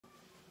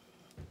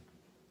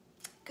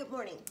Good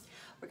morning.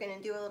 We're going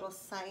to do a little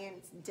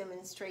science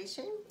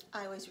demonstration.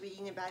 I was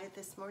reading about it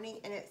this morning,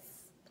 and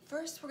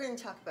first we're going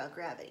to talk about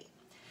gravity.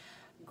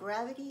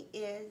 Gravity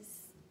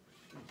is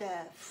the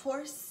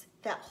force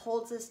that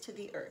holds us to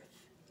the earth.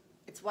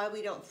 It's why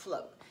we don't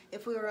float.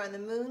 If we were on the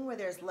moon where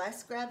there's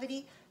less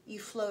gravity, you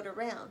float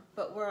around,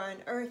 but we're on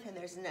earth and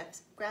there's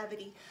enough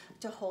gravity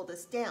to hold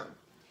us down.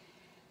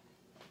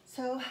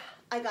 So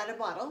I got a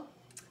bottle.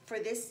 For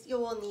this you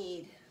will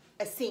need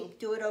a sink.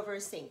 Do it over a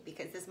sink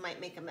because this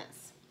might make a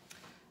mess.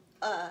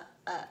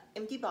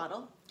 Empty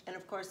bottle, and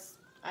of course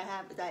I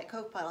have a Diet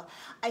Coke bottle.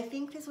 I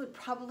think this would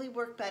probably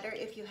work better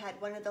if you had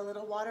one of the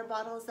little water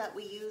bottles that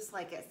we use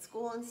like at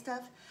school and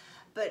stuff,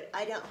 but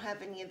I don't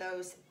have any of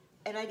those,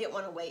 and I didn't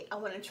want to wait. I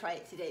want to try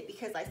it today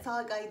because I saw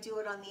a guy do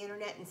it on the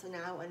internet, and so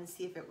now I want to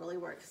see if it really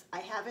works. I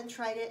haven't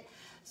tried it,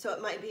 so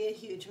it might be a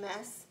huge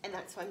mess, and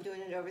that's why I'm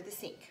doing it over the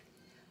sink.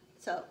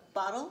 So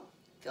bottle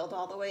filled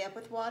all the way up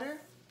with water,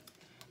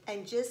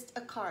 and just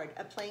a card,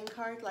 a playing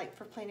card, like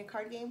for playing a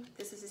card game.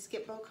 This is a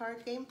Skip-Bo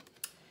card game.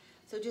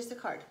 So just a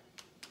card.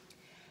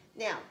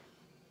 Now,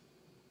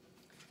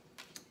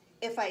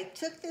 if I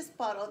took this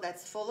bottle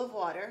that's full of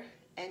water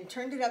and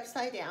turned it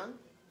upside down,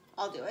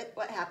 I'll do it,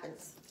 what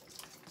happens?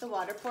 The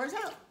water pours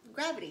out,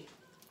 gravity.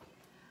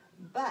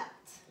 But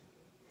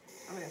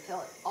I'm gonna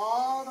fill it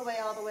all the way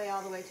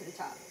to the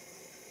top.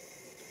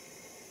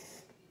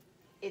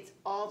 It's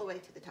all the way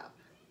to the top.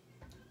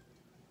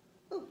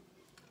 Ooh.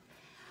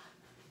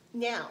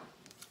 Now,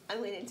 I'm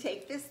going to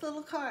take this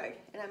little card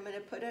and I'm going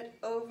to put it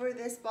over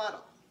this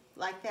bottle,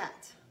 like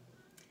that.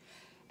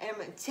 And I'm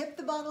going to tip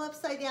the bottle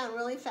upside down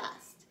really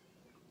fast.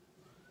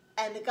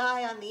 And the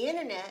guy on the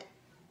internet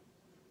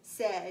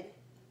said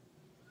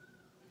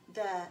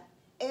the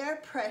air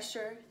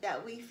pressure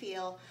that we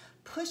feel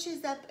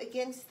pushes up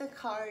against the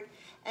card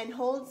and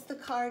holds the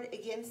card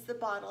against the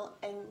bottle,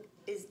 and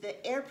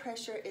the air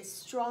pressure is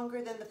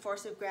stronger than the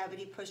force of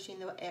gravity pushing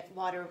the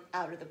water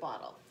out of the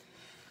bottle.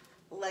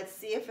 Let's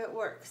see if it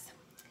works.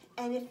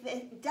 And if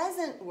it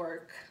doesn't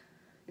work,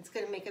 it's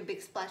going to make a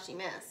big splashy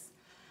mess.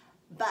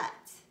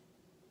 But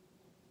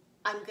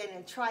I'm going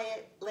to try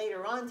it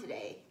later on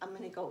today. I'm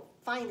going to go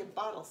find a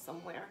bottle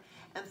somewhere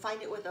and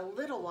find it with a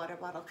little water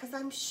bottle, because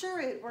I'm sure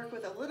it'd work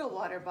with a little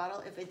water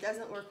bottle if it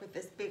doesn't work with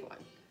this big one.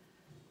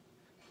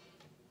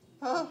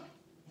 Oh.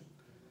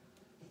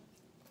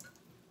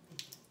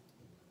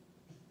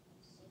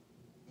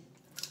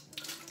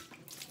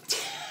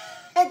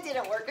 It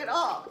didn't work at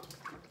all.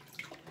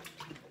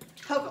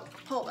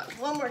 Hold on,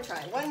 one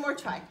more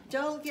try.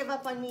 Don't give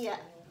up on me yet.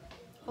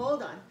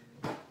 Hold on.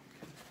 I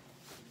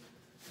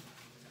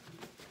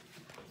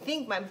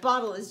think my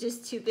bottle is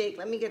just too big.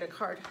 Let me get a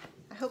card.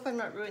 I hope I'm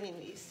not ruining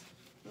these.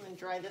 I'm gonna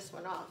dry this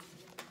one off.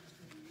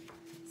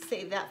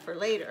 Save that for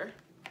later.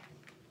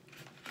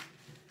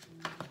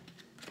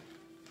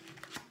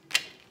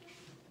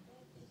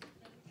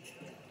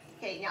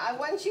 Okay, now I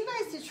want you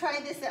guys to try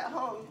this at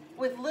home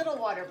with little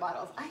water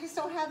bottles. I just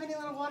don't have any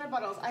little water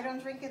bottles. I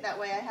don't drink it that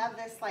way. I have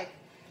this like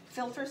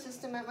filter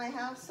system at my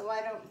house, so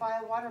I don't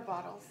buy water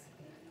bottles.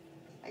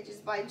 I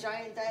just buy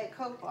giant Diet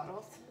Coke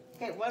bottles.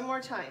 Okay, one more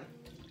time.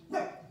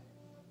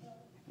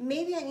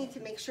 Maybe I need to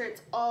make sure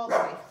it's all the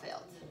way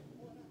filled.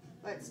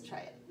 Let's try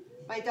it.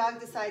 My dog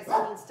decides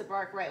he needs to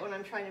bark right when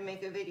I'm trying to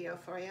make a video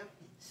for you.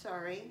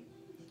 Sorry.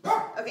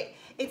 Okay,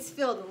 it's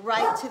filled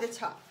right to the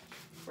top.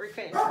 We're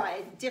gonna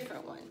try a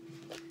different one.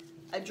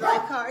 A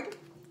dry card,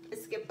 a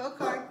Skip-Bo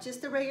card,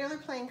 just a regular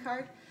playing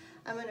card.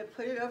 I'm gonna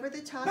put it over the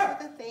top of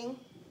the thing.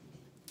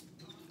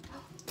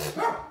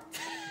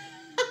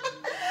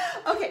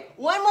 Okay,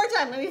 one more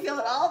time. Let me fill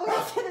it all the way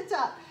to the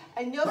top.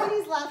 And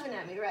nobody's laughing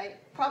at me, right?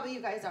 Probably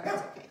you guys are.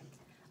 It's okay.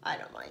 I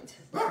don't mind.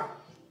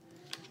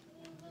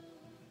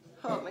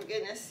 Oh my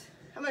goodness.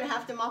 I'm gonna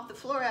have to mop the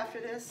floor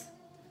after this.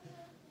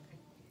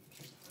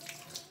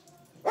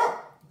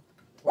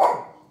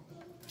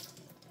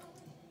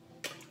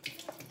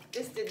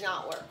 This did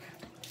not work.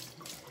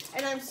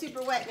 And I'm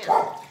super wet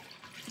now.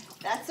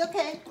 That's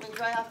okay. I'm gonna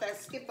dry off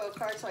that Skip-Bo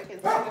card so I can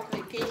throw it for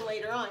the game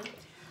later on.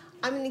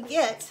 I'm gonna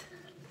get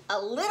a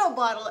little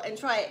bottle and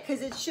try it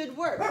because it should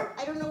work.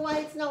 I don't know why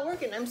it's not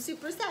working. I'm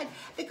super sad.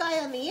 The guy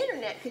on the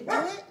internet could do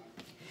it.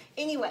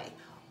 Anyway,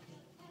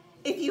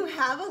 if you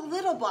have a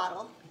little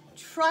bottle,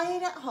 try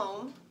it at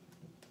home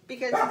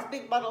because these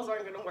big bottles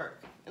aren't gonna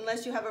work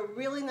unless you have a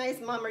really nice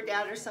mom or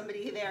dad or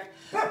somebody there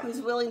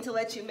who's willing to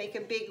let you make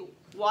a big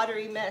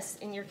watery mess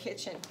in your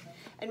kitchen.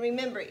 And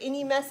remember,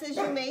 any messes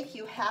you make,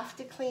 you have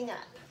to clean up.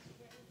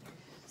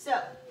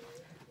 So,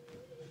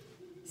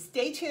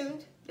 stay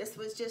tuned. This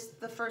was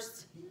just the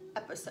first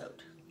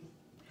episode.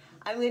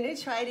 I'm going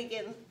to try it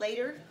again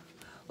later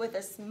with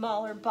a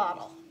smaller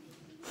bottle.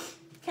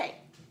 Okay,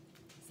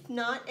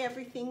 not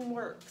everything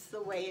works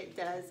the way it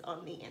does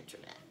on the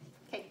internet.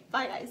 Okay,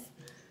 bye guys.